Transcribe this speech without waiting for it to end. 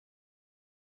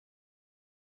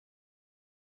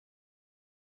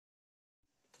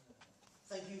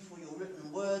Thank you for your written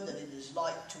word, that it is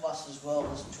light to us as well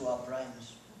as to our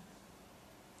brains.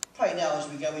 Pray now as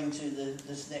we go into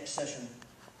this next session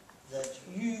that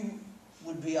you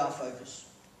would be our focus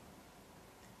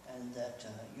and that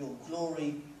your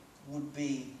glory would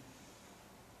be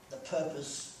the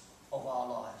purpose of our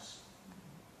lives.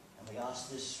 And we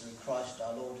ask this through Christ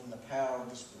our Lord in the power of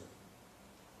the Spirit.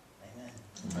 Amen.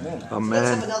 Amen. So let's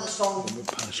have another song From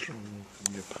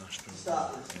to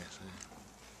start with.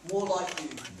 More like you.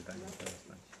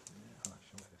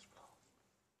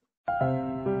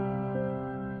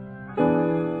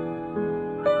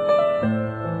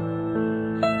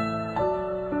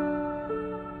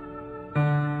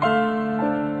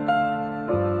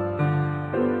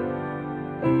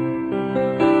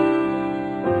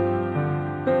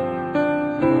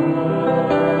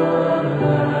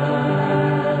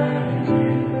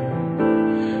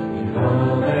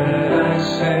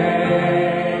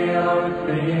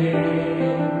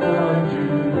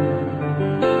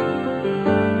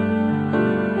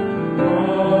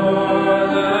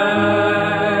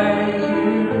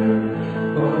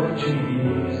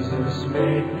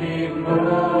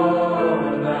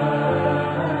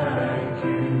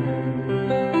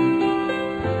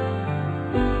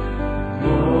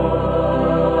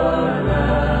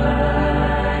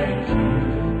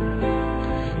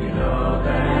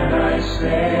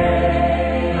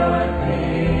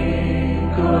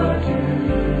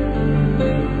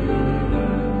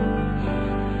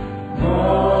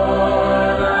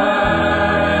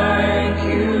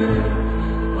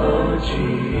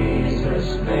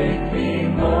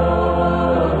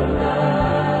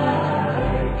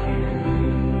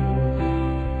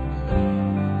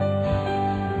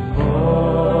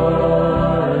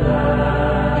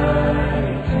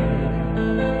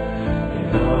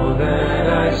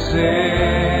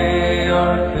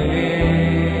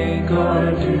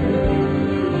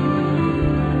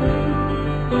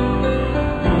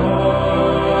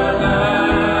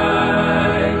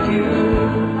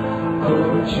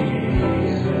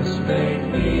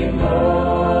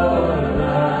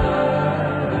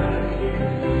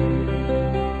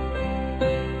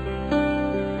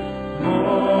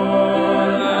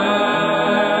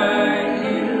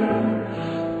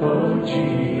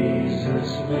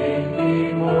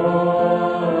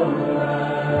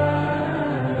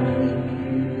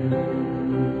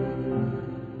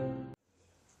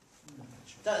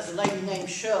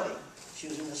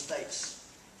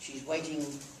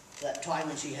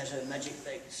 She has her magic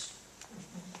legs.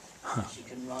 She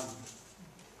can run.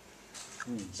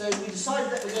 So we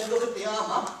decided that we're going to look at the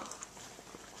armour.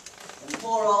 And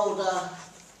poor old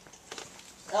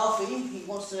Alfie, he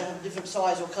wants to have a different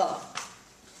size or colour.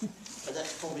 But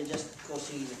that's probably just because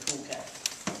he's a cool cat.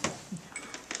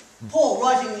 Paul,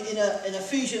 writing in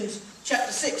Ephesians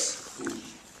chapter 6,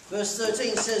 verse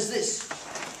 13, says this: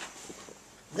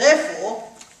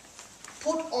 "Therefore,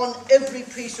 put on every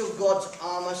piece of God's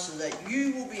armour so that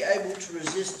you will be able to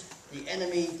resist the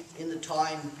enemy in the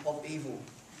time of evil.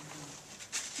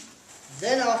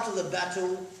 Then after the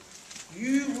battle,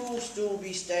 you will still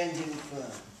be standing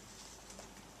firm.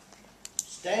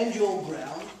 Stand your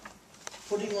ground,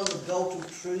 putting on the belt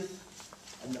of truth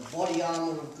and the body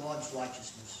armour of God's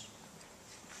righteousness.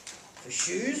 For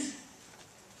shoes,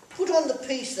 put on the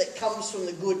peace that comes from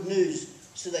the good news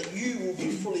so that you will be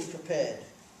fully prepared.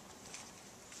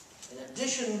 In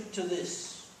addition to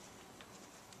this,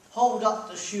 hold up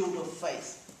the shield of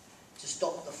faith to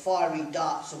stop the fiery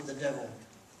darts of the devil.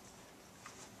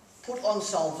 Put on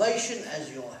salvation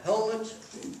as your helmet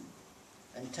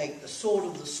and take the sword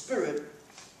of the Spirit,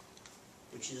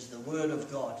 which is the word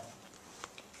of God."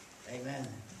 Amen.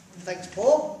 Thanks,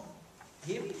 Paul.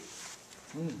 Hear me?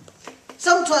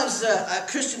 Sometimes a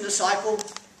Christian disciple,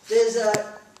 there's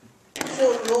a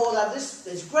we all have this,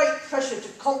 there's great pressure to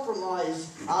compromise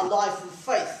our life and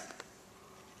faith.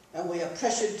 And we are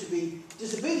pressured to be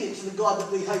disobedient to the God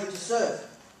that we hope to serve.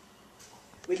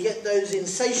 We get those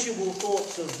insatiable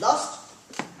thoughts of lust,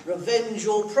 revenge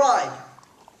or pride.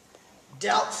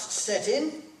 Doubts set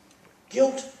in,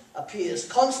 guilt appears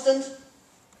constant.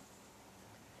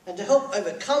 And to help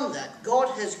overcome that, God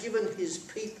has given his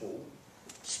people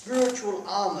spiritual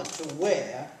armour to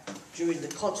wear during the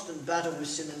constant battle with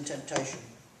sin and temptation.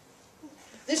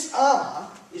 This armour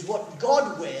is what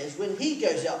God wears when he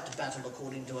goes out to battle,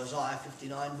 according to Isaiah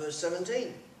 59 verse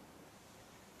 17.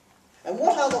 And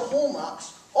what are the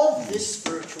hallmarks of this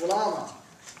spiritual armour?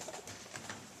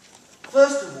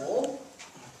 First of all,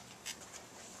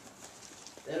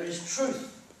 there is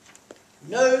truth.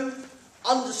 Know,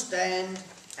 understand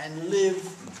and live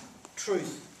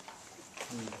truth.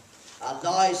 Our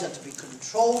lives are to be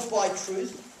controlled by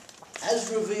truth,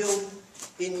 as revealed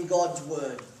in God's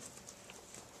Word.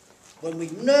 When we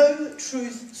know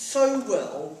truth so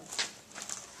well,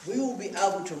 we will be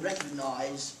able to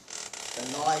recognise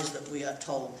the lies that we are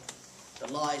told,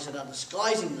 the lies that are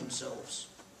disguising themselves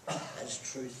as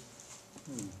truth.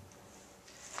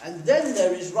 And then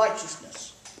there is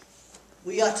righteousness.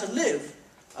 We are to live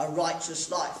a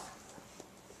righteous life.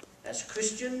 As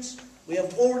Christians, we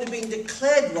have already been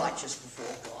declared righteous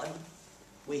before God.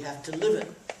 We have to live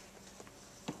it.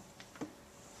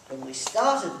 When we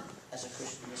started as a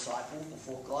Christian disciple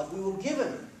before God, we were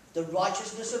given the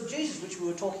righteousness of Jesus, which we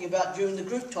were talking about during the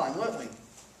group time, weren't we?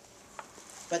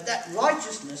 But that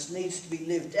righteousness needs to be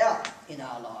lived out in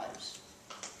our lives.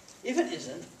 If it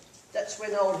isn't, that's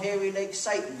when old hairy-legged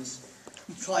Satan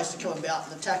tries to come about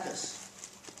and attack us.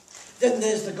 Then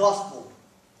there's the gospel.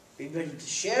 Be ready to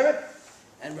share it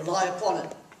and rely upon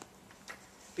it.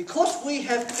 Because we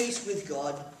have peace with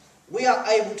God, we are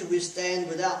able to withstand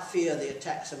without fear the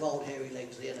attacks of old hairy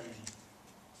legs, the enemy.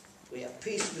 We have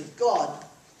peace with God,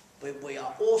 but we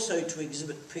are also to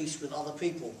exhibit peace with other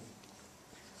people.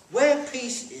 Where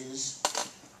peace is,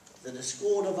 the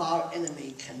discord of our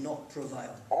enemy cannot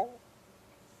prevail.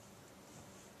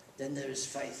 Then there is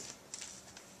faith.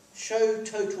 Show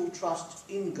total trust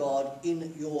in God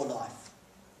in your life.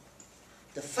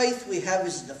 The faith we have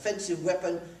is a defensive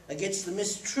weapon against the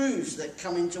mistruths that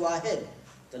come into our head.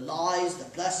 The lies, the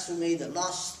blasphemy, the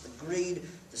lust, the greed,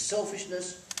 the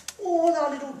selfishness, all our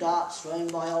little darts thrown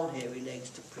by old hairy legs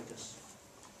to prick us.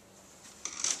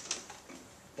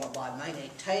 But by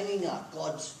maintaining our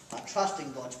trust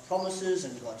in God's promises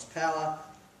and God's power,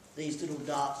 these little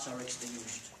darts are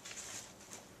extinguished.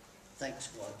 Thanks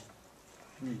God.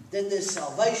 Then there's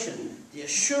salvation, the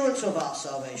assurance of our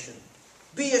salvation.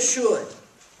 Be assured.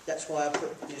 That's why I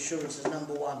put the assurance as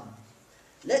number 1.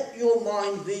 Let your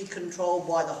mind be controlled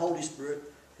by the Holy Spirit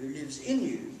who lives in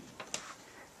you,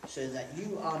 so that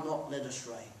you are not led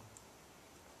astray.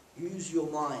 Use your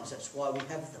minds, that's why we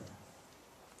have them.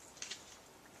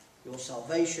 Your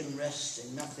salvation rests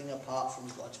in nothing apart from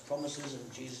God's promises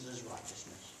and Jesus'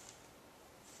 righteousness.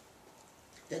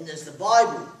 Then there's the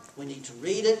Bible. We need to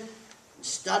read it, and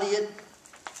study it,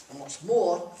 and what's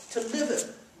more, to live it.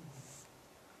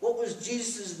 What was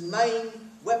Jesus' main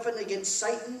weapon against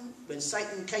Satan when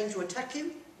Satan came to attack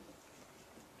him?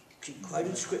 He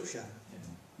quoted Scripture.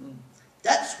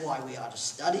 That's why we are to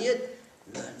study it,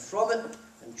 learn from it,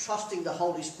 and trusting the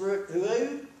Holy Spirit who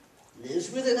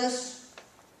lives within us.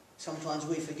 Sometimes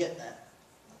we forget that.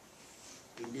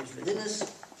 He lives within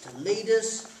us to lead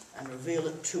us and reveal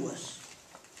it to us.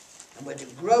 And we're to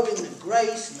grow in the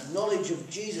grace and the knowledge of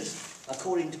Jesus,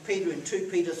 according to Peter in 2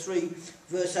 Peter 3,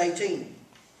 verse 18.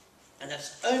 And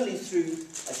that's only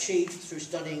achieved through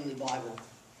studying the Bible.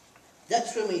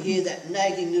 That's when we hear that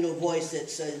nagging little voice that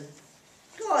says,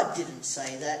 God didn't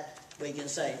say that. We can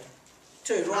say,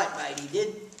 too right, mate, he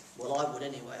did. Well, I would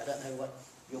anyway. I don't know what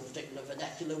your particular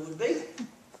vernacular would be.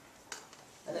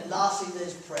 And then lastly,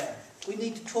 there's prayer. We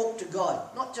need to talk to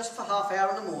God, not just for half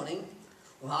hour in the morning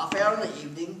or half hour in the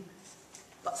evening,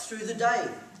 but through the day.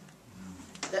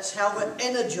 That's how we're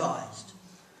energized.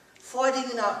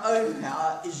 Fighting in our own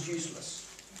power is useless.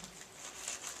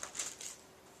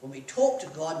 When we talk to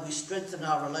God, we strengthen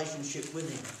our relationship with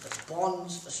Him. The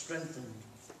bonds are strengthened.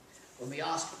 When we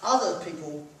ask other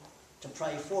people to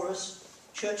pray for us,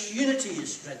 church unity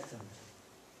is strengthened.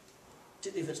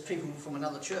 Particularly if it's people from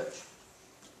another church.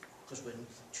 Because when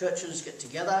churches get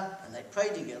together and they pray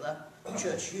together,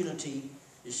 church unity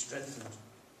is strengthened.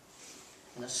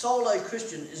 And a solo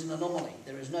Christian is an anomaly.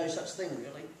 There is no such thing,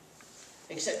 really.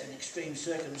 Except in extreme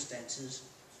circumstances,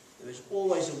 there is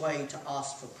always a way to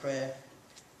ask for prayer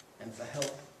and for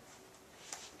help.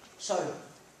 So,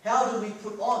 how do we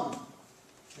put on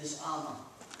this armour?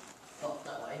 Not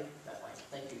that way,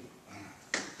 thank you.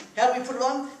 How do we put it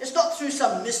on? It's not through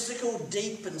some mystical,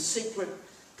 deep and secret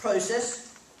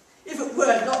process. If it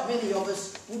were, not many of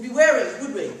us would be wearing it,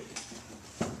 would we?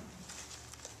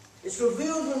 It's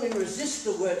revealed when we resist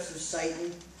the works of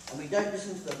Satan and we don't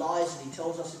listen to the lies that he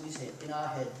tells us in our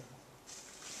head.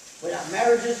 When our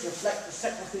marriages reflect the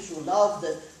sacrificial love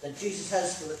that Jesus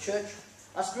has for the church,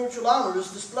 our spiritual armour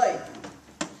is displayed.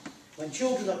 When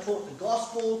children are taught the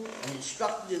gospel and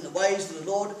instructed in the ways of the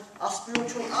Lord, our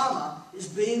spiritual armour is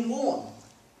being worn.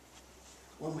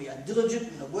 When we are diligent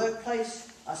in the workplace,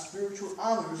 our spiritual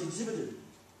armour is exhibited.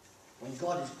 When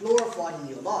God is glorified in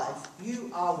your life,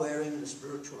 you are wearing the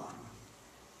spiritual armour.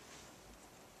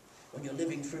 When you're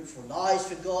living fruitful lives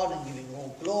for God and giving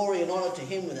all glory and honour to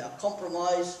Him without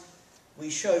compromise, we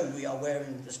show we are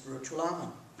wearing the spiritual armour.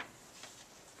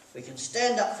 We can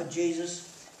stand up for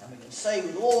Jesus And we can say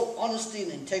with all honesty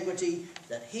and integrity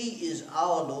that he is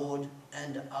our Lord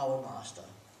and our Master,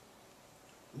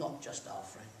 not just our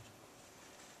friend.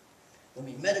 When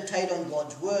we meditate on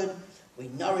God's word, we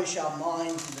nourish our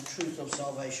minds with the truth of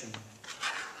salvation.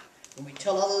 When we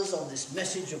tell others of this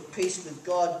message of peace with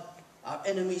God, our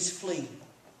enemies flee.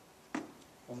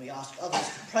 When we ask others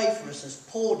to pray for us as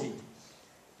Paul did,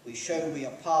 we show we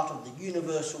are part of the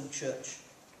universal church,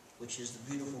 which is the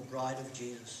beautiful bride of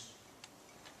Jesus.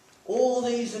 All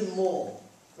these and more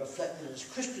reflect that as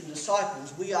Christian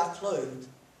disciples we are clothed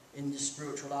in this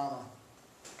spiritual armour.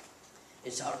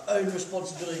 It's our own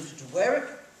responsibility to wear it,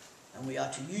 and we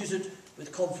are to use it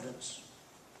with confidence.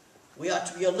 We are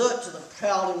to be alert to the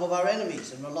prowling of our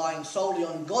enemies and relying solely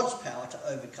on God's power to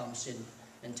overcome sin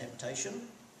and temptation.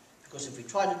 Because if we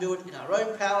try to do it in our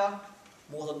own power,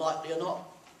 more than likely or not,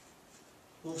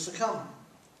 we'll succumb.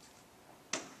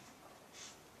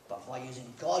 But by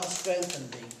using God's strength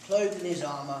and being clothed in his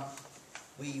armour,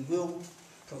 we will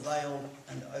prevail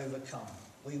and overcome.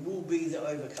 We will be the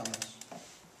overcomers.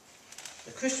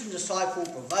 The Christian disciple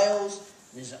prevails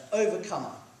and is an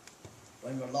overcomer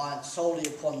when reliant solely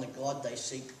upon the God they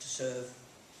seek to serve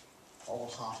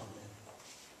wholeheartedly.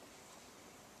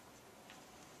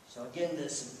 So again,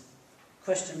 there's some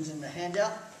questions in the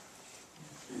handout.